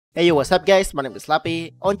Hey yo, what's up guys, my name is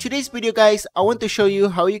Lappy. On today's video guys, I want to show you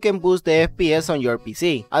how you can boost the FPS on your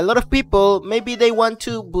PC. A lot of people, maybe they want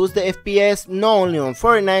to boost the FPS not only on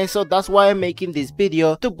Fortnite, so that's why I'm making this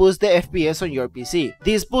video to boost the FPS on your PC.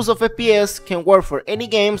 This boost of FPS can work for any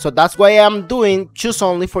game, so that's why I'm doing choose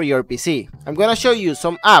only for your PC. I'm gonna show you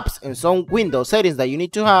some apps and some Windows settings that you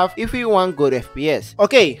need to have if you want good FPS.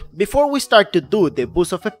 Okay, before we start to do the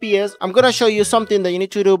boost of FPS, I'm gonna show you something that you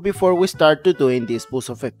need to do before we start to doing this boost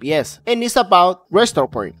of FPS. And it's about restore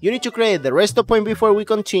point. You need to create the restore point before we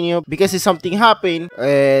continue, because if something happen,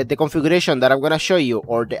 the configuration that I'm gonna show you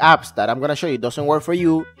or the apps that I'm gonna show you doesn't work for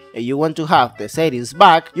you and you want to have the settings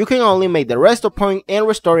back, you can only make the restore point and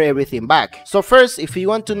restore everything back. So first, if you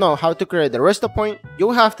want to know how to create the restore point, you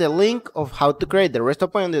will have the link of how to create the restore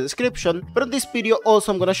point in the description, but in this video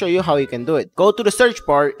also I'm gonna show you how you can do it. Go to the search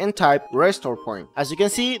bar and type restore point. As you can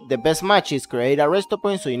see, the best match is create a restore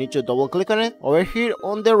point, so you need to double click on it. Over here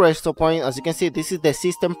on the restore point, as you can see, this is the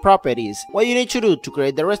system properties. What you need to do to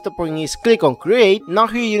create the restore point is click on create. Now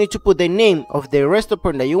here you need to put the name of the restore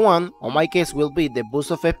point that you want. On my case will be the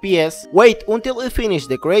boost of FPS. Wait until it finish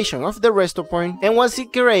the creation of the restore point, and once you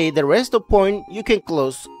create the restore point, you can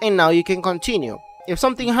close and now you can continue. If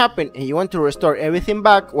something happened and you want to restore everything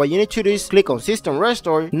back, what you need to do is click on System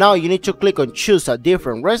Restore. Now you need to click on Choose a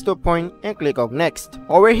different restore point and click on Next.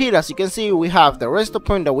 Over here, as you can see, we have the restore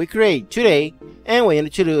point that we create today, and what you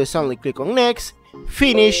need to do is only click on Next,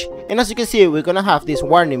 Finish, and as you can see, we're gonna have this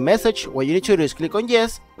warning message. What you need to do is click on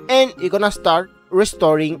Yes, and you're gonna start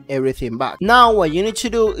restoring everything back. Now what you need to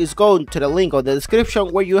do is go to the link of the description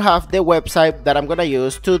where you have the website that I'm gonna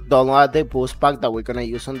use to download the boost pack that we're gonna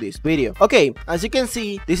use on this video. Okay, as you can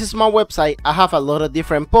see, this is my website. I have a lot of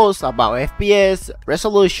different posts about FPS,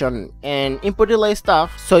 resolution, and input delay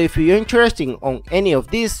stuff. So if you're interested on any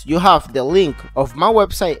of this, you have the link of my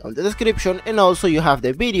website on the description, and also you have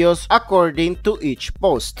the videos according to each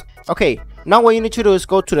post. Okay, now what you need to do is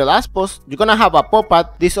go to the last post. You're gonna have a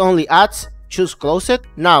pop-up. This only adds. Choose close it.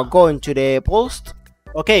 Now go into the post.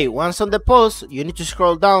 Okay, once on the post, you need to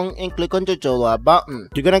scroll down and click on the download button.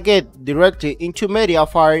 You're gonna get directly into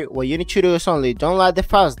Mediafire. What you need to do is only download the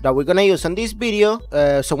files that we're gonna use on this video.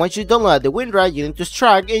 So once you download the WinDrive, you need to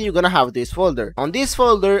extract and you're gonna have this folder. On this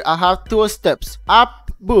folder, I have two steps: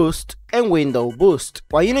 App Boost and Window Boost.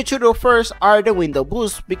 What you need to do first are the Window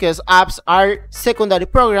Boost, because apps are secondary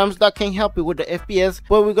programs that can help you with the FPS,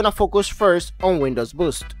 but we're gonna focus first on Windows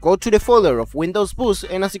Boost. Go to the folder of Windows Boost,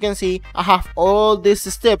 and as you can see, I have all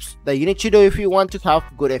these steps that you need to do if you want to have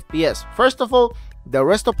good FPS. First of all, the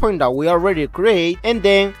restore point that we already create, and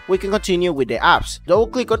then we can continue with the apps. Double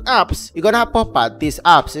click on apps. You're gonna pop up these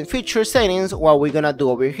apps and feature settings. What we're gonna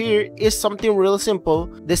do over here is something real simple: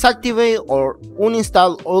 deactivate or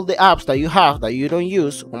uninstall all the apps that you have that you don't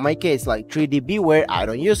use. In my case, like 3D Beware, I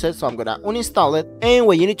don't use it, so I'm gonna uninstall it. And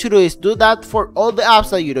what you need to do is do that for all the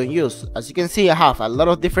apps that you don't use. As you can see, I have a lot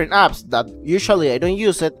of different apps that usually I don't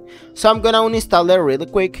use it, so I'm gonna uninstall it really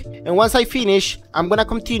quick. And once I finish, I'm gonna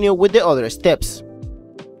continue with the other steps.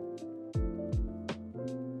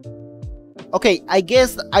 Okay, I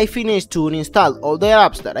guess I finished to uninstall all the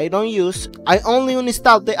apps that I don't use. I only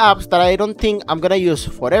uninstalled the apps that I don't think I'm gonna use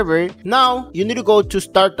forever. Now, you need to go to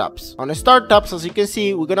Startups. On Startups, as you can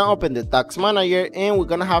see, we're gonna open the Task Manager, and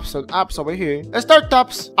we're gonna have some apps over here.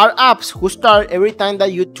 Startups are apps who start every time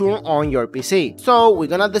that you turn on your PC. So, we're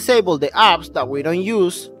gonna disable the apps that we don't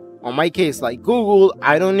use. On my case, like Google,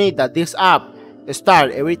 I don't need that this app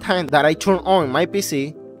start every time that I turn on my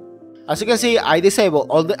PC. As you can see, I disable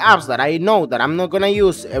all the apps that I know that I'm not gonna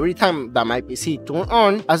use every time that my PC turn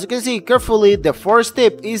on. As you can see carefully, the first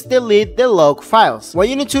step is delete the log files. What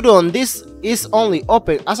you need to do on this is only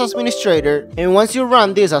open as administrator, and once you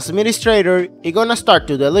run this as administrator, you're gonna start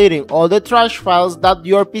to deleting all the trash files that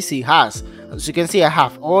your PC has. As you can see, I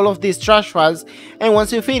have all of these trash files, and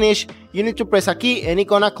once you finish, you need to press a key and it's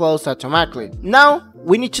gonna close automatically. Now,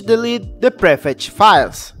 we need to delete the prefetch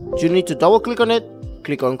files. You need to double click on it,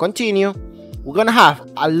 click on continue. We're gonna have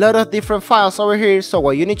a lot of different files over here, so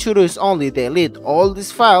what you need to do is only delete all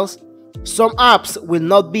these files. Some apps will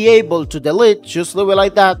not be able to delete, just leave it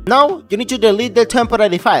like that. Now you need to delete the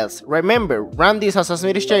temporary files. Remember, run this as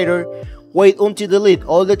administrator, wait until delete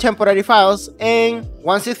all the temporary files, and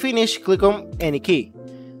once it's finished, click on any key.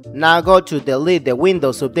 Now go to delete the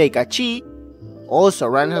Windows Update Cache, also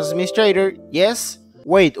run as administrator, yes.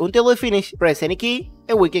 Wait until we finish, press any key,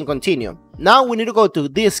 and we can continue. Now we need to go to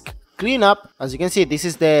disk cleanup. As you can see, this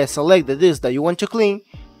is the select the disk that you want to clean.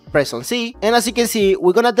 Press on C, and as you can see,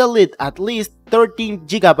 we're gonna delete at least 13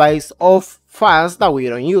 gigabytes of files that we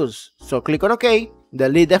don't use. So click on OK,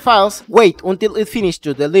 delete the files, wait until it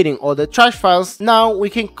finishes deleting all the trash files. Now we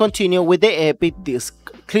can continue with the Epic Disk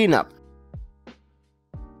Cleanup.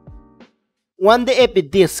 When the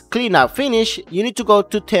Epic Disk Cleanup finish, you need to go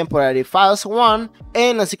to Temporary Files 1,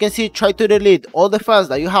 and as you can see, try to delete all the files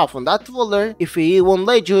that you have on that folder. If it won't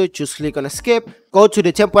let you, just click on Escape, go to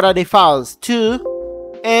the Temporary Files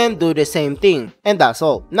 2, and do the same thing, and that's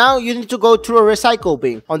all. Now you need to go to a recycle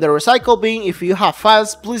bin. On the recycle bin, if you have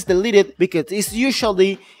files, please delete it, because it's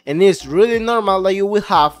usually and it's really normal that you will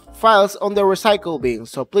have files on the recycle bin,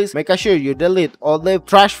 so please make sure you delete all the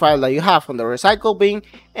trash files that you have on the recycle bin,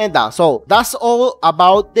 and that's all. That's all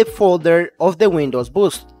about the folder of the Windows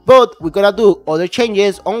Boost. But we're gonna do other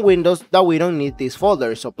changes on Windows that we don't need this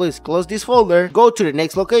folder, so please close this folder, go to the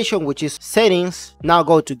next location, which is Settings. Now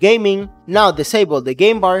go to Gaming, now disable the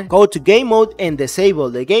game bar, go to Game Mode and disable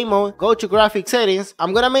the game mode, go to Graphic Settings.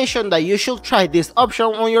 I'm gonna mention that you should try this option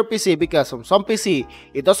on your PC, because on some PC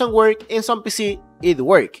it doesn't work, in some PC it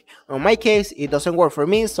works. On my case it doesn't work for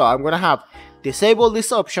me, so I'm gonna have disabled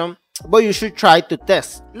this option, but you should try to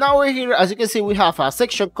test. Now over here, as you can see, we have a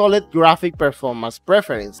section called Graphic Performance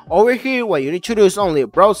Preference. Over here, what you need to do is only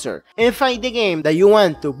browser and find the game that you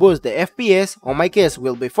want to boost the FPS. On my case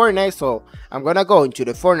will be Fortnite, so I'm gonna go into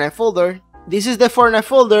the Fortnite folder. This is the Fortnite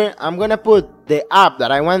folder. I'm gonna put the app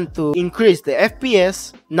that I want to increase the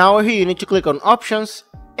FPS. Now over here you need to click on Options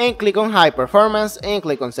and click on High Performance and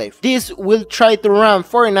click on Save. This will try to run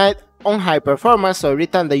Fortnite on high performance, so every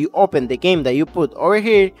time that you open the game that you put over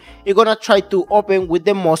here, you're gonna try to open with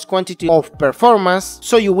the most quantity of performance,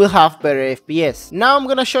 so you will have better FPS. Now I'm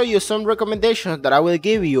gonna show you some recommendations that I will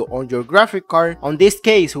give you on your graphic card. On this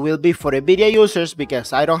case will be for NVIDIA users,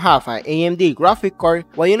 because I don't have an AMD graphic card.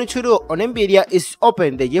 What you need to do on NVIDIA is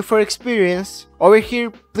open the GeForce Experience. Over here,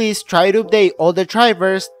 please try to update all the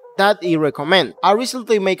drivers that I recommend. I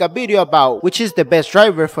recently make a video about which is the best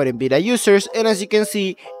driver for NVIDIA users, and as you can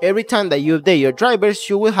see, every time that you update your drivers,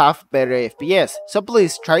 you will have better FPS. So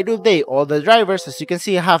please try to update all the drivers. As you can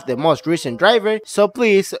see, I have the most recent driver, so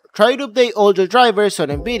please try to update all the drivers on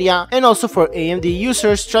NVIDIA, and also for AMD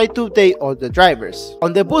users, try to update all the drivers.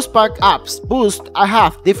 On the Boost Pack apps boost, I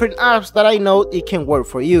have different apps that I know it can work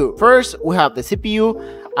for you. First, we have the CPU,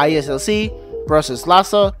 ISLC, Process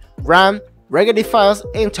Lasso, RAM, regular files,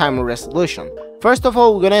 and timer resolution. First of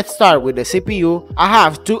all, we're gonna start with the CPU. I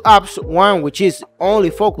have two apps, one which is only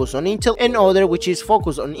focused on Intel and other which is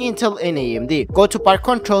focused on Intel and AMD. Go to Part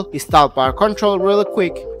Control, install Part Control really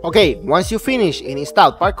quick. Okay, once you finish and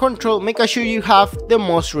install Part Control, make sure you have the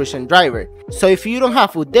most recent driver. So if you don't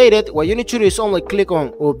have updated, what you need to do is only click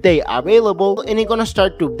on Update Available, and it's gonna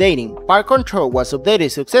start updating. Part Control was updated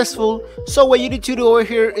successful, so what you need to do over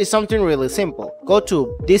here is something really simple. Go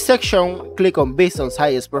to this section, click on Business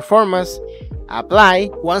Highest Performance, apply.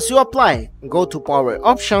 Once you apply, go to Power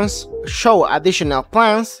Options, show additional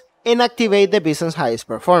plans, and activate the Business Highest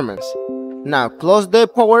Performance. Now close the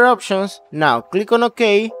power options, now click on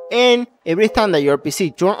OK, and every time that your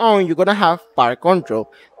PC turns on, you're gonna have Part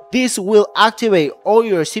Control. This will activate all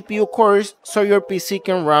your CPU cores, so your PC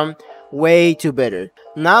can run way too better.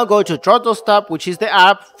 Now go to Throttle Stop, which is the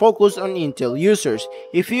app focused on Intel users.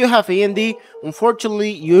 If you have AMD, unfortunately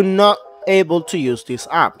you're not able to use this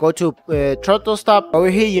app. Go to Throttle Stop. Over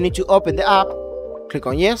here you need to open the app, click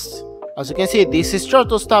on Yes. As you can see, this is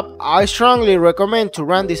Throttle Stop. I strongly recommend to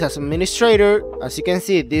run this as administrator. As you can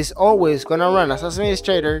see, this always gonna run as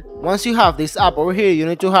administrator. Once you have this app over here, you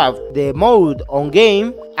need to have the mode on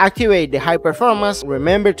game, activate the high performance.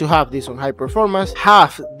 Remember to have this on high performance.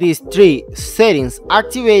 Have these three settings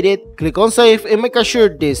activated. Click on Save and make sure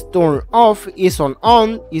this turn off is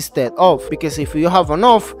on instead of, because if you have on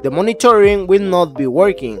off, the monitoring will not be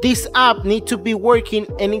working. This app needs to be working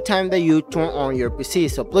anytime that you turn on your PC,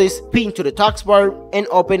 so please pin to the taskbar and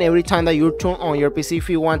open every time that you turn on your PC if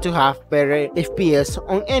you want to have better FPS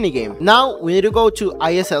on any game. Now we need to go to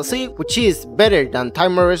ISLC, which is better than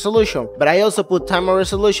timer resolution, but I also put timer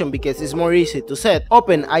resolution because it's more easy to set.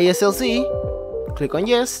 Open ISLC, click on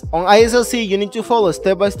Yes. On ISLC you need to follow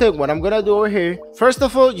step by step what I'm gonna do over here. First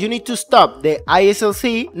of all, you need to stop the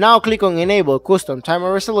ISLC. Now click on Enable Custom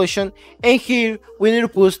Timer Resolution, and here we need to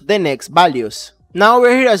push the next values. Now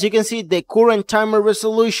over here, as you can see, the current timer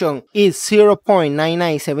resolution is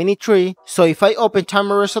 0.9973. So if I open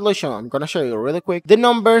timer resolution, I'm gonna show you really quick. The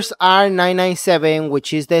numbers are 997,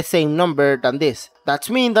 which is the same number than this. That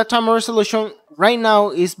means that timer resolution right now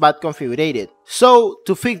is bad configured. So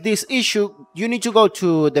to fix this issue, you need to go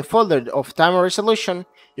to the folder of timer resolution.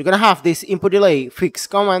 You're gonna have this input delay fix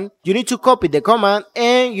command. You need to copy the command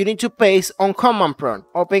and you need to paste on command prompt.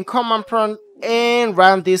 Open command prompt and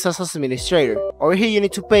run this as administrator. Over here you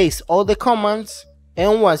need to paste all the commands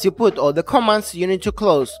And once you put all the commands, you need to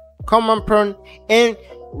close command prompt and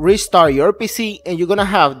restart your PC, and you're gonna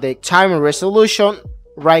have the timer resolution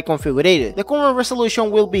right configured. The current resolution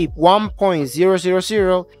will be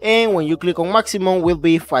 1.000, and when you click on maximum will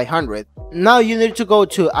be 500. Now you need to go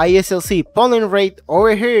to ISLC polling rate.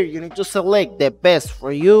 Over here you need to select the best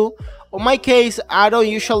for you. On my case, I don't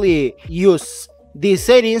usually use these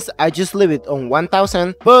settings, I just leave it on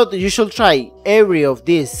 1000, but you should try every of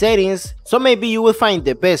these settings, so maybe you will find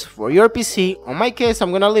the best for your PC. On my case,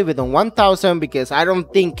 I'm gonna leave it on 1000 because I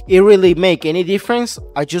don't think it really make any difference.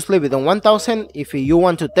 I just leave it on 1000. If you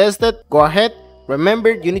want to test it, go ahead.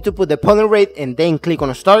 Remember, you need to put the polling rate and then click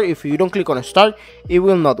on start. If you don't click on start, it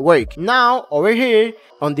will not work. Now over here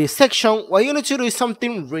on this section, what you need to do is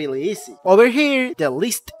something really easy. Over here, the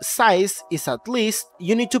list size is at least,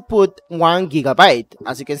 you need to put 1 gigabyte.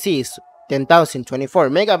 As you can see, it's 10,024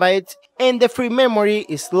 megabytes, and the free memory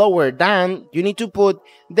is lower than, you need to put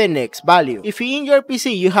the next value. If in your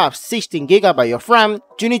PC you have 16 gigabytes of RAM,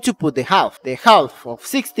 you need to put the half. The half of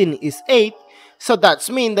 16 is 8, so that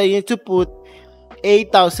means that you need to put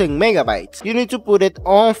 8,000 megabytes. You need to put it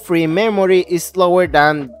on free memory is lower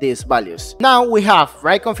than these values. Now we have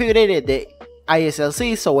right configured the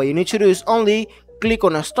ISLC, so what you need to do is only click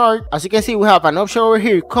on start. As you can see, we have an option over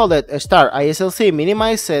here called start ISLC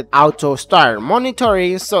minimize set auto start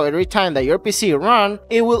monitoring, so every time that your PC run,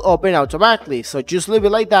 it will open automatically, so just leave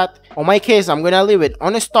it like that. On my case, I'm gonna leave it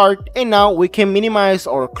on start, and now we can minimize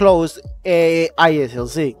or close a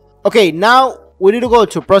ISLC. Okay, now we need to go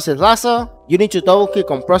to Process Lasso. You need to double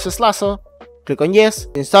click on Process Lasso, click on yes,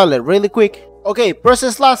 install it really quick. Okay,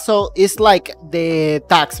 Process Lasso is like the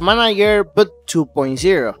Task Manager but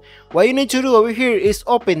 2.0. What you need to do over here is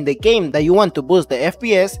open the game that you want to boost the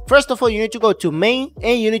FPS. First of all, you need to go to main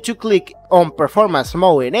and you need to click on performance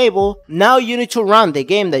mode enable. Now you need to run the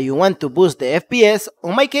game that you want to boost the FPS.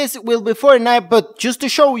 On my case it will be Fortnite, but just to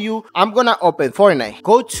show you, I'm gonna open Fortnite.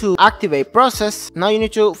 Go to activate process. Now you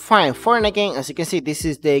need to find Fortnite game. As you can see, this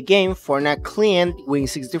is the game Fortnite client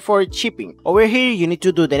Win64 shipping. Over here you need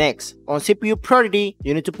to do the next. On CPU priority,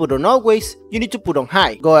 you need to put on always, you need to put on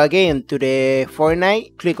high. Go again to the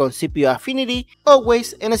Fortnite, click on CPU affinity,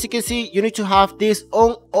 always, and as you can see, you need to have this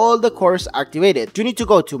on all the cores activated. You need to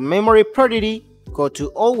go to memory priority, go to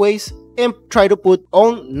always, and try to put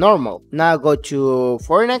on normal. Now go to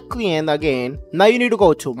Fortnite client again. Now you need to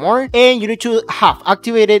go to more, and you need to have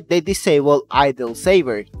activated the disable idle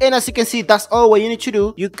saver. And as you can see, that's all what you need to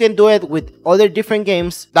do. You can do it with other different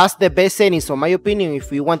games. That's the best settings, in my opinion,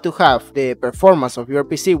 if you want to have the performance of your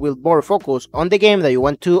PC with more focus on the game that you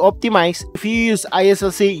want to optimize. If you use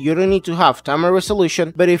ISLC, you don't need to have timer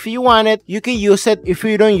resolution, but if you want it, you can use it if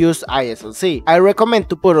you don't use ISLC. I recommend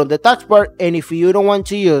to put on the taskbar, and if you don't want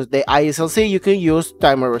to use the ISLC, you can use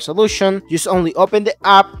timer resolution. Just only open the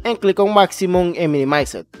app and click on maximum and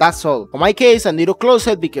minimize it. That's all. On my case, I need to close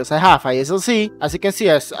it because I have ISLC. As you can see,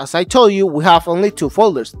 as I told you, we have only two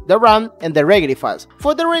folders, the RAM and the regedit files.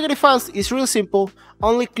 For the regedit files, it's real simple.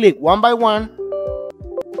 Only click one by one,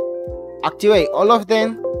 activate all of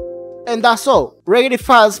them, and that's all. Regedit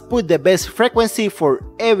files put the best frequency for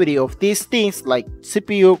every of these things like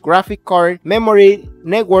CPU, graphic card, memory,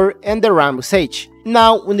 network, and the RAM usage.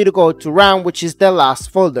 Now we need to go to RAM, which is the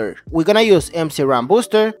last folder. We're gonna use MC RAM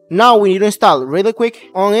Booster. Now we need to install really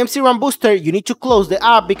quick. On MC RAM Booster, you need to close the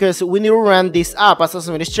app because we need to run this app as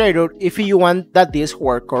administrator if you want that this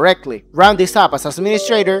work correctly. Run this app as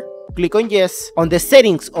administrator. Click on yes. On the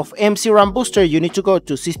settings of MC RAM Booster, you need to go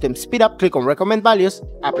to System Speedup, click on Recommend Values,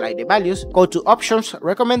 apply the values, go to Options,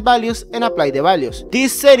 Recommend Values, and apply the values.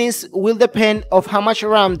 These settings will depend of how much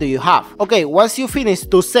RAM do you have. Okay, once you finish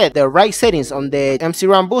to set the right settings on the MC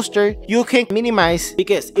RAM Booster, you can minimize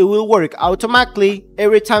because it will work automatically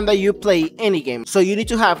every time that you play any game. So you need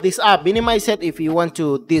to have this app minimize it if you want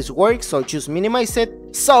to this work, so just minimize it.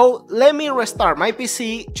 So let me restart my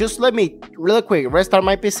PC. Just let me really quick restart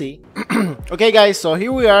my PC. Okay guys, so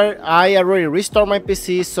here we are. I already restored my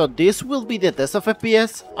PC, so this will be the test of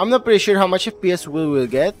FPS. I'm not pretty sure how much FPS we will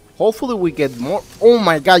get. Hopefully we get more. Oh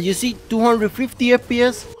my god, you see 250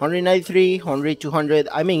 FPS, 193, 100, 200.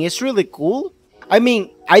 I mean, it's really cool. I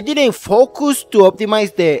mean, I didn't focus to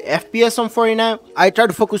optimize the FPS on Fortnite. I tried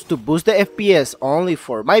to focus to boost the FPS only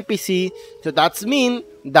for my PC. So that's mean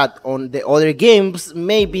that on the other games,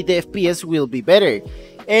 maybe the FPS will be better.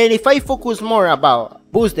 And if I focus more about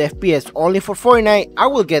boost the FPS only for Fortnite, I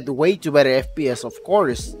will get way too better FPS, of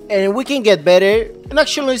course. And we can get better and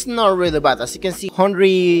actually it's not really bad. As you can see,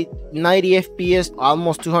 190 FPS,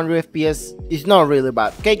 almost 200 FPS is not really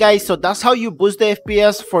bad. Okay guys, so that's how you boost the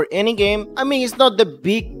FPS for any game. I mean, it's not the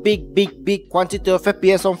big quantity of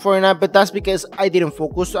FPS on Fortnite, but that's because I didn't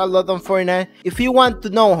focus a lot on Fortnite. If you want to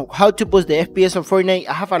know how to boost the FPS on Fortnite,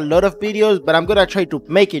 I have a lot of videos, but I'm gonna try to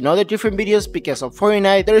make another different videos because on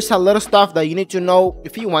Fortnite there is a lot of stuff that you need to know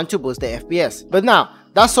if you want to boost the FPS. But now,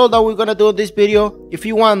 that's all that we're gonna do in this video. If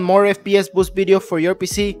you want more FPS boost video for your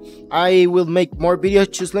PC, I will make more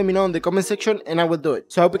videos. Just let me know in the comment section and I will do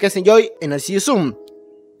it. So I hope you guys enjoy, and I'll see you soon.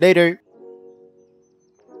 Later.